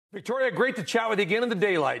Victoria, great to chat with you again in the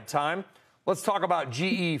daylight time. Let's talk about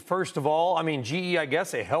GE first of all. I mean, GE, I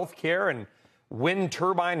guess, a healthcare and wind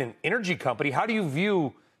turbine and energy company. How do you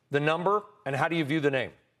view the number and how do you view the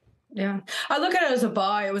name? Yeah, I look at it as a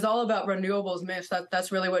buy. It was all about renewables mix. That's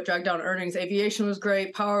really what dragged down earnings. Aviation was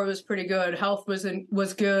great. Power was pretty good. Health was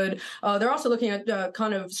good. They're also looking at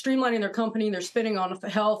kind of streamlining their company. They're spinning on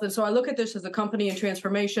health. And so I look at this as a company in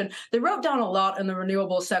transformation. They wrote down a lot in the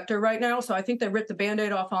renewable sector right now. So I think they ripped the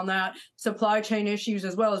Band-Aid off on that. Supply chain issues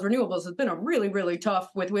as well as renewables has been a really, really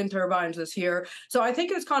tough with wind turbines this year. So I think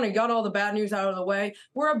it's kind of got all the bad news out of the way.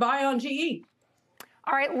 We're a buy on GE.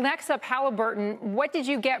 All right, next up, Halliburton. What did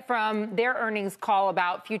you get from their earnings call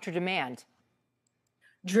about future demand?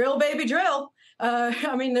 Drill, baby, drill.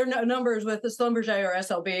 I mean, their numbers with the Schlumberger or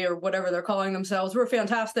SLB or whatever they're calling themselves were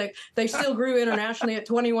fantastic. They still grew internationally at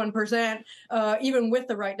 21%, even with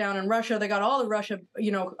the write-down in Russia. They got all the Russia,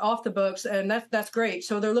 off the books, and that's great.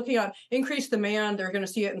 So they're looking at increased demand. They're going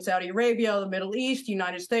to see it in Saudi Arabia, the Middle East,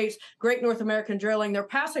 United States, great North American drilling. They're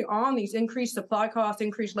passing on these increased supply costs,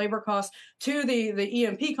 increased labor costs to the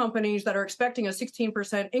E&P companies that are expecting a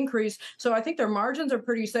 16% increase. So I think their margins are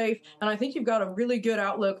pretty safe, and I think you've got a really good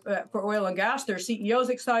outlook for oil and gas. Their CEO's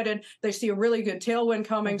excited. They see a really good tailwind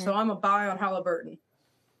coming, so I'm a buy on Halliburton.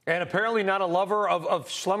 And apparently not a lover of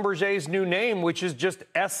Schlumberger's new name, which is just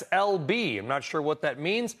SLB. I'm not sure what that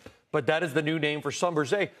means, but that is the new name for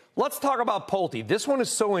Schlumberger. Let's talk about Pulte. This one is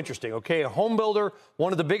so interesting, okay? A home builder,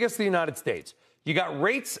 one of the biggest in the United States. You got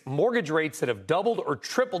rates, mortgage rates that have doubled or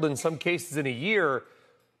tripled in some cases in a year,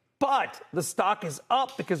 but the stock is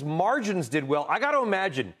up because margins did well. I got to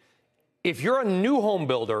imagine, if you're a new home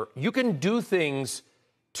builder, you can do things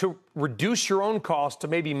to reduce your own cost to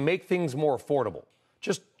maybe make things more affordable.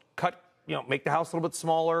 Just make the house a little bit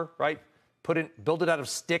smaller, right? Build it out of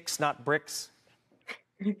sticks, not bricks.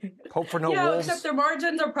 Hope for no wolves. Yeah, except their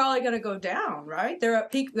margins are probably going to go down, right? They're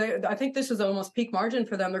at peak. I think this is almost peak margin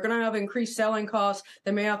for them. They're going to have increased selling costs.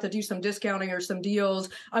 They may have to do some discounting or some deals.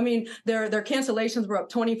 I mean, their cancellations were up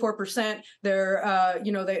 24%. They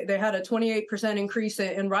had a 28% increase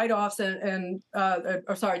in write-offs and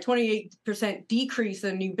 28% decrease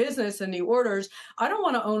in new business and new orders. I don't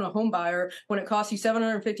want to own a home buyer when it costs you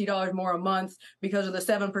 $750 more a month because of the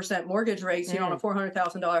 7% mortgage rates, on a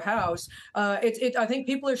 $400,000 house. I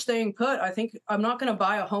think people are staying put. I think I'm not going to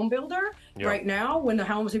buy a home builder right now when the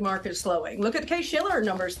housing market is slowing. Look at the Case-Shiller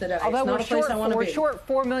numbers today. Although it's not a place I want to be. We're short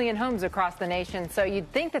 4 million homes across the nation, so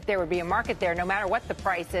you'd think that there would be a market there no matter what the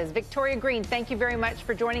price is. Victoria Green, thank you very much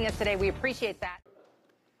for joining us today. We appreciate that.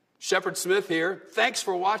 Shepard Smith here. Thanks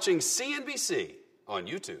for watching CNBC on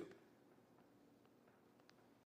YouTube.